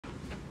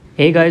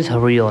Hey guys, how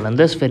are you all? In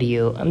this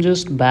video, I'm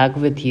just back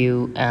with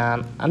you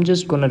and I'm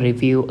just gonna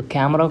review a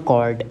camera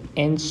called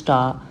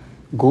Insta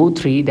Go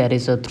 3, that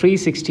is a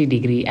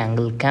 360-degree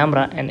angle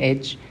camera, and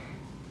it's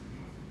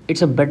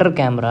a better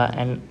camera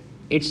and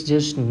it's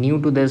just new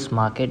to this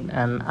market,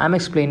 and I'm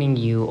explaining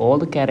you all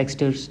the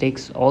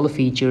characteristics, all the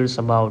features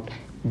about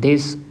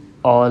this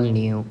all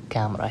new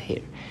camera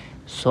here.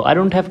 So I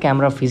don't have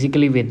camera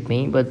physically with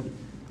me, but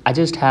I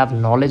just have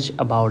knowledge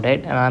about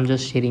it and I'm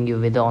just sharing you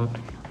with on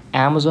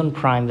Amazon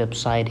Prime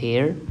website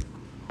here.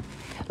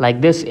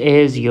 Like, this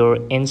is your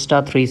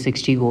Insta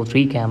 360 Go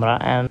 3 camera,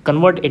 and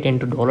convert it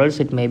into dollars,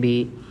 it may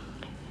be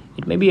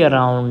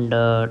around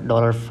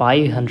dollar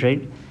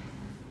 500.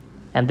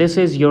 And this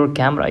is your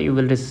camera. You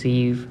will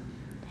receive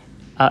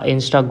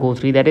Insta Go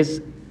 3 that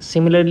is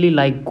similarly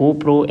like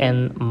GoPro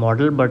and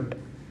model, but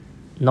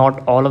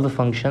not all of the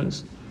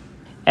functions.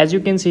 As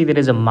you can see, there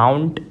is a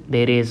mount,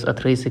 there is a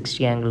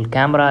 360 angle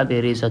camera,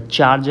 there is a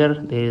charger,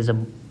 there is a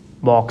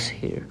box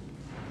here.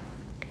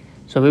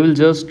 So we will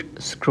just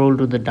scroll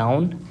to the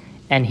down,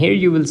 and here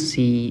you will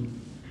see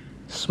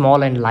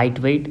small and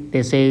lightweight.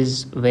 This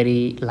is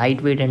very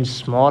lightweight and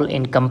small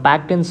in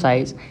compact in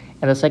size.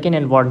 And the second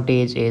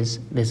advantage is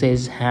this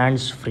is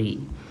hands free.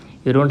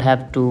 You don't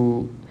have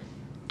to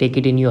take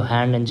it in your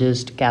hand and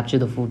just capture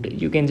the footage.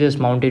 You can just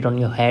mount it on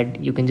your head,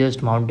 you can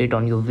just mount it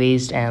on your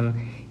waist, and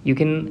you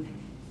can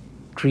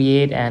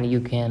create and you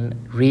can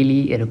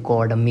really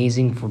record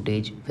amazing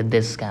footage with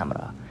this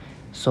camera.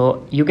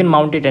 So you can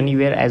mount it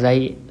anywhere. As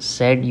I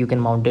said, you can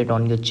mount it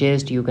on your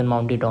chest, you can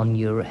mount it on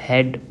your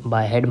head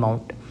by head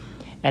mount.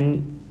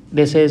 And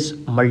this is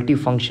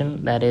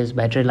multifunction, that is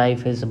battery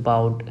life is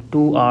about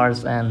 2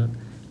 hours and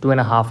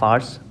 2.5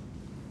 hours.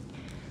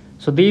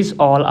 So these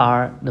all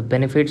are the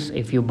benefits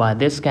if you buy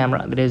this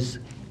camera. There is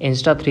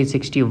Insta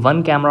 360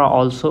 one camera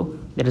also.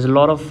 There is a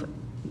lot of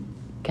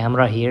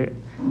camera here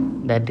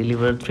that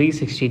deliver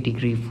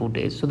 360-degree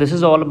footage. So this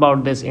is all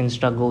about this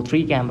Insta Go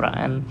 3 camera,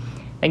 and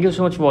thank you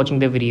so much for watching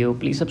the video.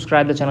 Please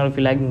subscribe the channel if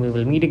you like, and we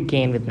will meet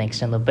again with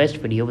next and the best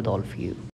video with all of you.